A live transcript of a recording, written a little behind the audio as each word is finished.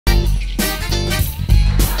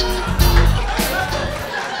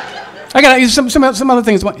I got some other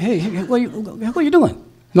things. Hey, what are you doing?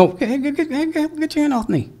 No, hey, get your hand off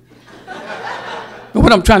me.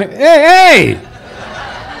 What I'm trying to, hey!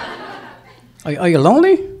 Are you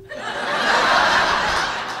lonely?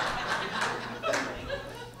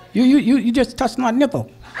 You just touched my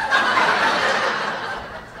nipple.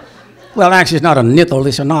 Well, actually, it's not a nipple,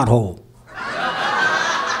 it's a knot hole.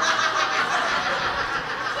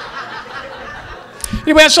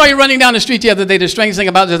 Anyway, I saw you running down the street the other day. The strange thing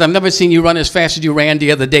about this, I've never seen you run as fast as you ran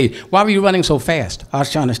the other day. Why were you running so fast? I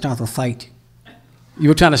was trying to stop a fight. You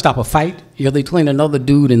were trying to stop a fight? You're between another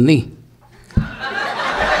dude and me.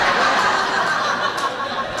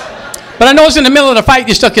 But I noticed in the middle of the fight,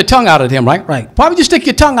 you stuck your tongue out at him, right? Right. Why would you stick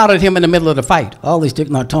your tongue out at him in the middle of the fight? I always stick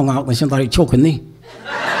my tongue out when somebody choking me.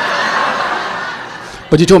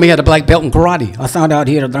 But you told me he had a black belt in karate. I found out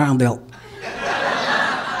he had a brown belt.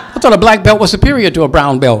 I thought a black belt was superior to a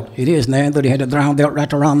brown belt. It is, man, but he had a brown belt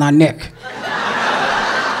wrapped around my neck.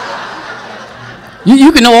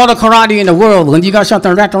 You can know all the karate in the world. When you got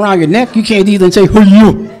something wrapped around your neck, you can't even say, who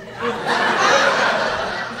you?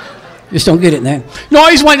 Just don't get it, man. No, I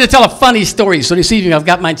always wanted to tell a funny story, so this evening I've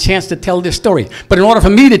got my chance to tell this story. But in order for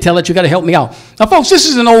me to tell it, you got to help me out. Now, folks, this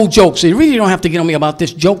is an old joke, so you really don't have to get on me about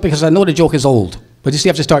this joke because I know the joke is old. But you see,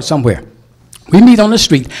 you have to start somewhere. We meet on the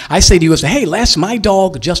street. I say to you, hey, Les, my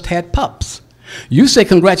dog just had pups. You say,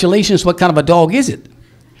 congratulations, what kind of a dog is it?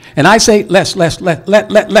 And I say, Les.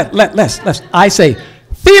 I say,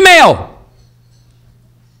 female.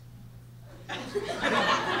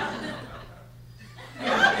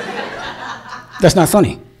 That's not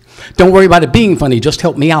funny. Don't worry about it being funny. Just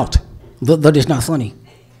help me out. That is not funny.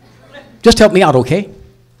 Just help me out, okay?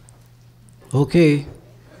 Okay.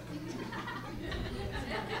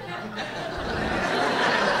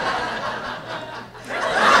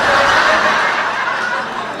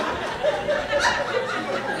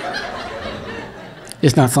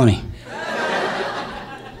 It's not funny.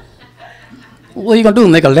 What are you going to do?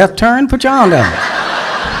 Make a left turn? Put your arm down.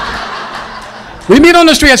 We meet on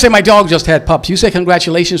the street. I say, my dog just had pups. You say,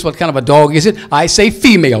 congratulations. What kind of a dog is it? I say,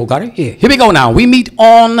 female. Got it? Here we go now. We meet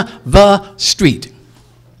on the street.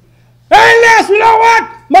 Hey, Les, you know what?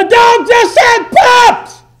 My dog just had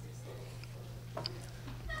pups.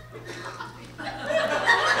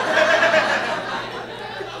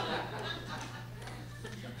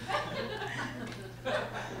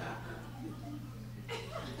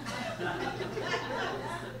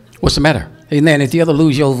 What's the matter? Hey, man, if you ever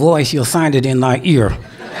lose your voice, you'll find it in my ear.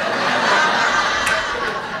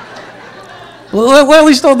 Where are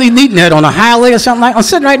we supposed to be meeting at? On a highway or something like that? I'm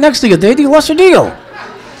sitting right next to you, Daddy. What's the deal?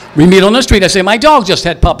 We meet on the street. I say, my dog just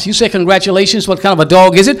had pups. You say, congratulations. What kind of a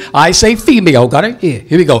dog is it? I say, female. Got it?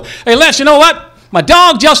 Here we go. Hey, Les, you know what? My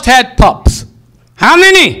dog just had pups. How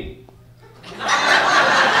many?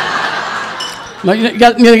 No, you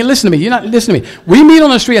got to listen to me. You're not listening to me. We meet on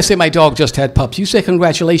the street. I say, my dog just had pups. You say,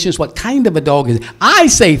 congratulations. What kind of a dog is it? I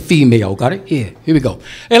say, female. Got it? Here we go.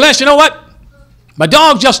 Hey, Les, you know what? My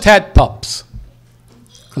dog just had pups.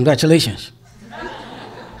 Congratulations.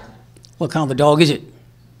 What kind of a dog is it?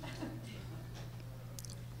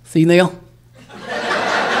 Female?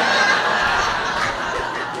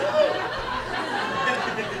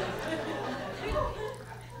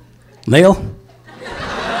 Male?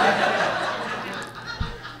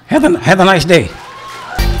 Have a nice day.